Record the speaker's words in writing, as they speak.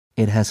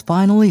It has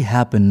finally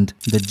happened.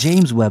 The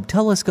James Webb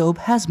Telescope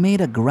has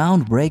made a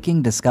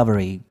groundbreaking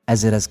discovery,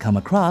 as it has come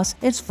across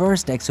its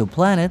first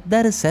exoplanet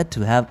that is said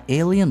to have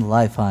alien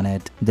life on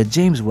it. The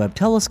James Webb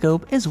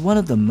Telescope is one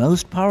of the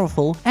most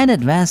powerful and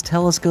advanced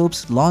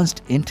telescopes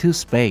launched into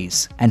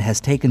space, and has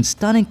taken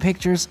stunning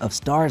pictures of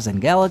stars and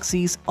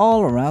galaxies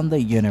all around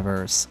the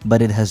universe.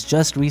 But it has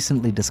just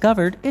recently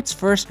discovered its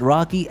first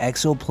rocky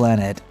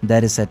exoplanet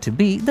that is said to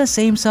be the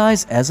same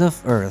size as of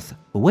Earth.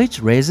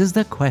 Which raises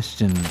the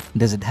question,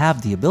 does it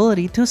have the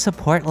ability to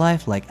support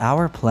life like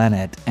our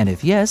planet? And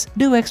if yes,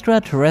 do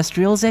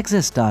extraterrestrials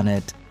exist on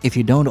it? If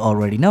you don't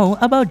already know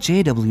about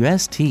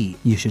JWST,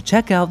 you should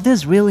check out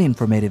this really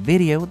informative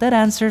video that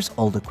answers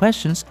all the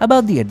questions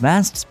about the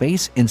advanced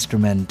space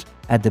instrument.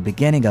 At the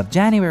beginning of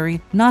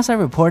January, NASA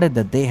reported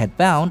that they had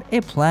found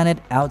a planet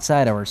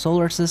outside our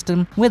solar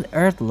system with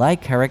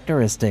Earth-like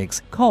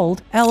characteristics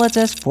called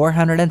LHS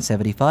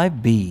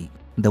 475b.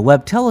 The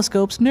Webb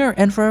telescope's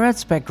near-infrared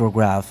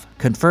spectrograph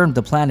confirmed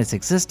the planet's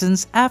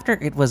existence after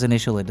it was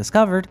initially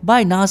discovered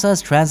by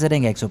NASA's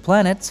Transiting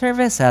Exoplanet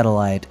Survey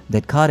satellite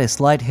that caught a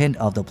slight hint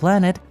of the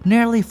planet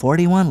nearly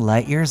 41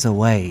 light-years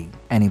away.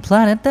 Any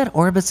planet that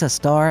orbits a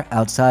star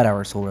outside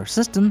our solar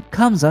system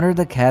comes under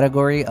the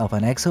category of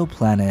an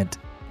exoplanet.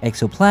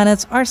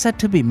 Exoplanets are said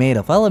to be made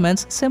of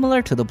elements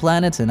similar to the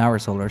planets in our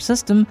solar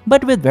system,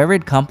 but with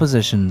varied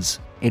compositions.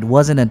 It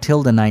wasn't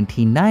until the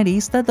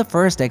 1990s that the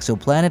first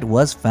exoplanet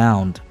was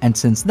found, and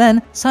since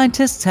then,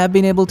 scientists have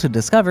been able to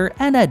discover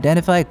and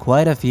identify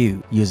quite a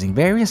few using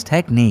various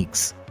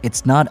techniques.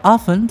 It's not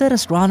often that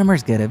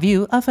astronomers get a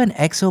view of an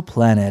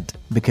exoplanet,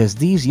 because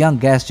these young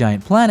gas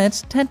giant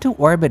planets tend to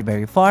orbit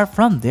very far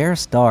from their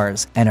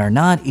stars and are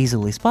not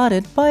easily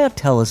spotted by a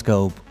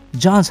telescope.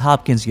 Johns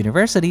Hopkins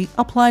University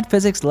Applied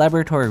Physics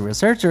Laboratory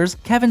researchers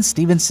Kevin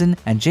Stevenson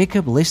and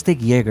Jacob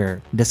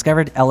Lichtig-Jaeger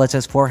discovered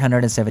LHS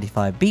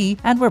 475b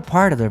and were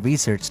part of the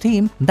research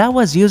team that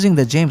was using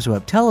the James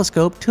Webb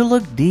Telescope to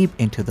look deep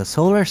into the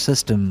solar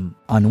system.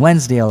 On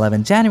Wednesday,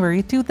 11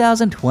 January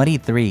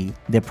 2023,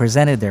 they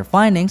presented their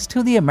findings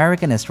to the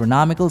American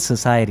Astronomical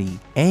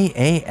Society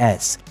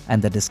 (AAS), and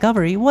the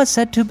discovery was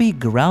said to be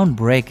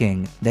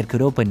groundbreaking that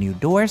could open new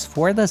doors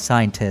for the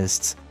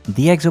scientists.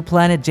 The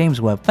exoplanet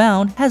James Webb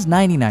found has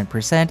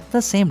 99%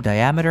 the same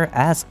diameter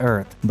as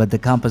Earth, but the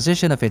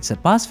composition of its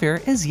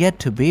atmosphere is yet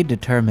to be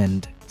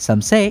determined.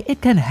 Some say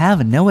it can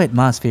have no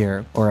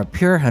atmosphere, or a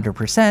pure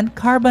 100%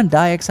 carbon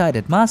dioxide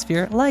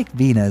atmosphere like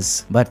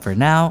Venus. But for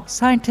now,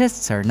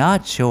 scientists are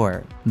not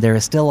sure. There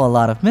is still a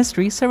lot of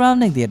mystery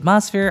surrounding the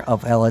atmosphere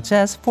of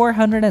LHS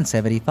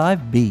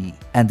 475b,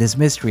 and this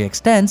mystery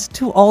extends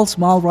to all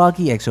small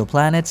rocky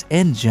exoplanets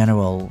in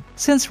general.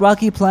 Since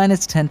rocky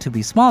planets tend to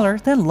be smaller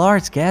than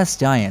large gas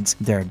giants,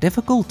 they are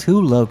difficult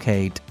to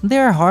locate. They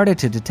are harder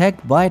to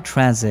detect by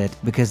transit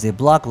because they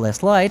block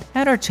less light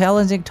and are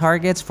challenging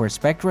targets for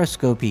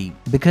spectroscopy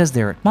because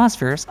their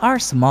atmospheres are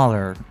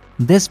smaller.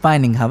 This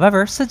finding,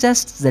 however,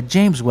 suggests that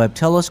James Webb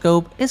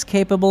Telescope is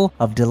capable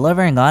of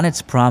delivering on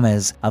its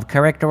promise of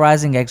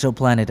characterizing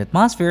exoplanet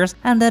atmospheres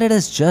and that it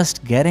is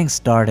just getting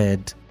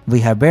started. We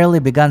have barely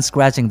begun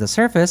scratching the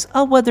surface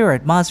of what their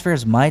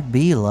atmospheres might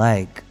be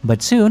like,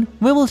 but soon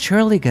we will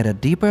surely get a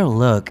deeper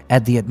look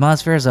at the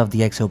atmospheres of the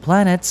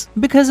exoplanets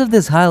because of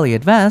this highly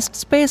advanced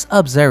space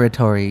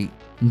observatory.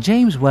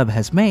 James Webb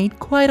has made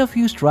quite a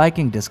few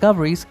striking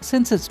discoveries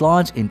since its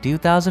launch in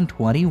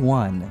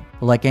 2021,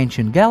 like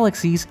ancient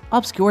galaxies,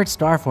 obscured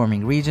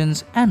star-forming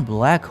regions, and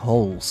black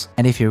holes.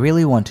 And if you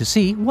really want to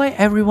see why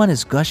everyone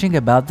is gushing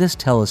about this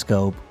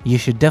telescope, you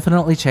should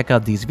definitely check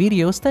out these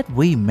videos that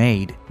we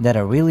made that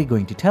are really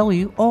going to tell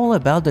you all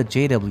about the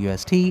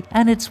JWST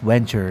and its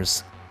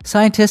ventures.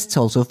 Scientists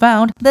also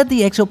found that the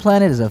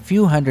exoplanet is a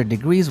few hundred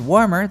degrees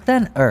warmer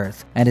than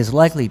Earth and is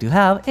likely to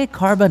have a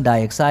carbon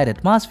dioxide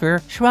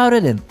atmosphere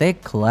shrouded in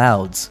thick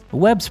clouds.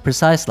 Webb's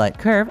precise light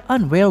curve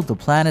unveiled the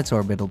planet's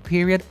orbital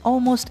period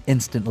almost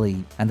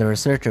instantly, and the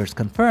researchers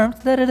confirmed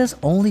that it is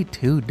only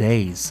 2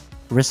 days.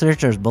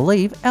 Researchers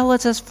believe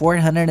LHS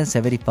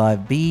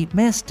 475b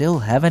may still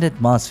have an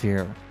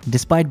atmosphere,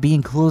 despite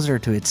being closer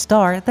to its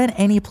star than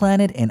any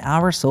planet in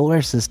our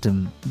solar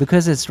system,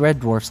 because its red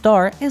dwarf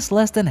star is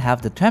less than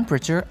half the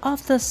temperature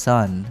of the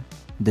Sun.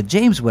 The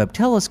James Webb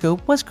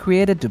Telescope was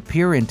created to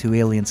peer into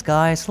alien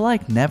skies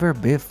like never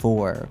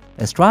before.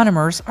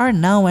 Astronomers are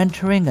now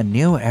entering a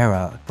new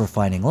era for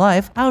finding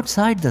life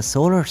outside the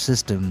solar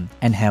system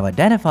and have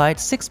identified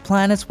 6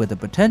 planets with the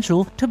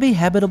potential to be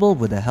habitable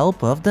with the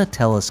help of the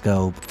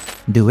telescope.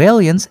 Do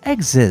aliens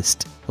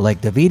exist?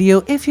 Like the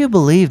video if you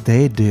believe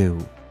they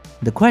do.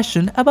 The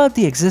question about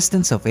the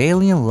existence of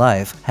alien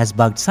life has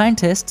bugged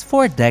scientists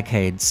for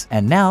decades,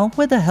 and now,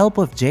 with the help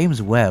of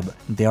James Webb,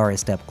 they are a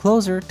step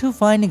closer to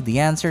finding the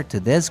answer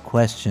to this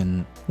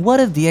question. What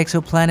if the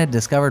exoplanet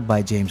discovered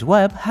by James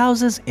Webb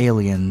houses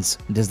aliens?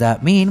 Does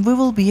that mean we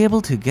will be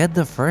able to get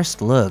the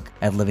first look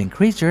at living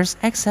creatures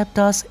except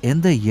us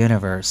in the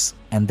universe,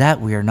 and that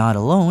we are not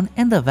alone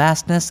in the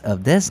vastness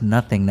of this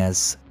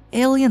nothingness?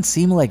 Aliens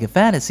seem like a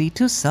fantasy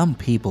to some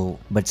people,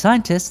 but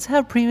scientists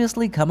have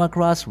previously come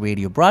across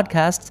radio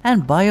broadcasts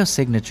and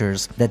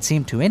biosignatures that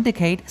seem to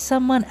indicate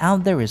someone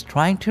out there is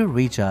trying to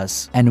reach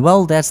us. And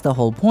well, that's the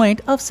whole point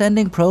of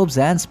sending probes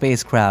and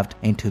spacecraft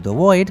into the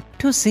void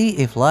to see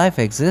if life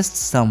exists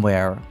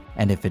somewhere.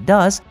 And if it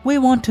does, we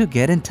want to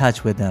get in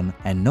touch with them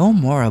and know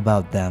more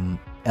about them.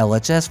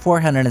 LHS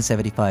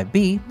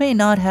 475b may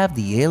not have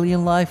the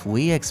alien life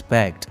we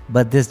expect,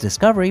 but this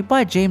discovery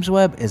by James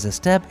Webb is a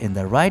step in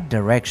the right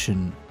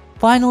direction.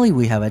 Finally,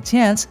 we have a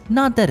chance,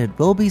 not that it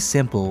will be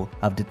simple,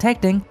 of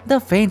detecting the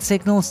faint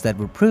signals that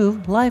would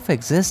prove life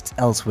exists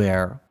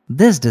elsewhere.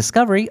 This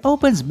discovery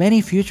opens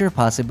many future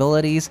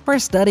possibilities for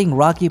studying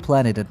rocky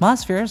planet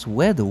atmospheres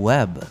with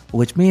Webb,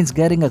 which means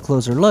getting a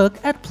closer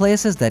look at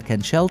places that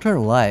can shelter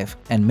life,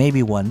 and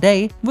maybe one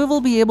day we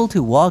will be able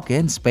to walk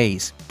in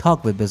space,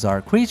 talk with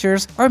bizarre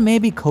creatures, or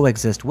maybe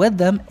coexist with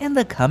them in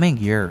the coming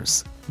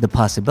years. The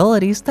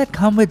possibilities that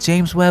come with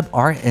James Webb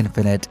are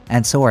infinite,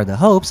 and so are the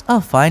hopes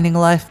of finding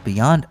life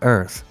beyond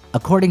Earth.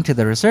 According to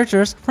the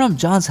researchers from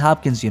Johns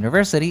Hopkins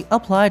University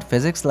Applied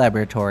Physics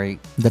Laboratory,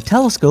 the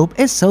telescope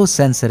is so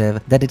sensitive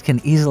that it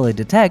can easily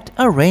detect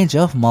a range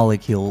of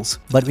molecules,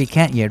 but we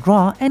can't yet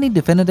draw any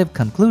definitive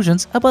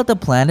conclusions about the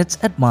planet's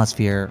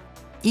atmosphere.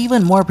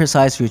 Even more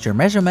precise future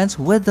measurements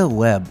with the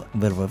Webb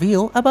will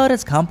reveal about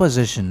its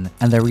composition,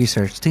 and the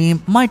research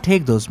team might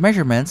take those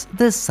measurements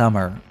this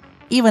summer.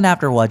 Even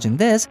after watching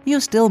this, you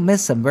still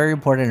miss some very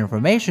important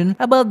information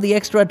about the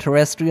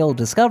extraterrestrial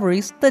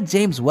discoveries that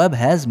James Webb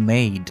has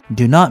made.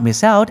 Do not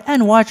miss out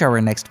and watch our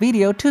next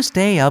video to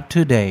stay up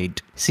to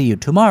date. See you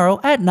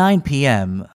tomorrow at 9 p.m.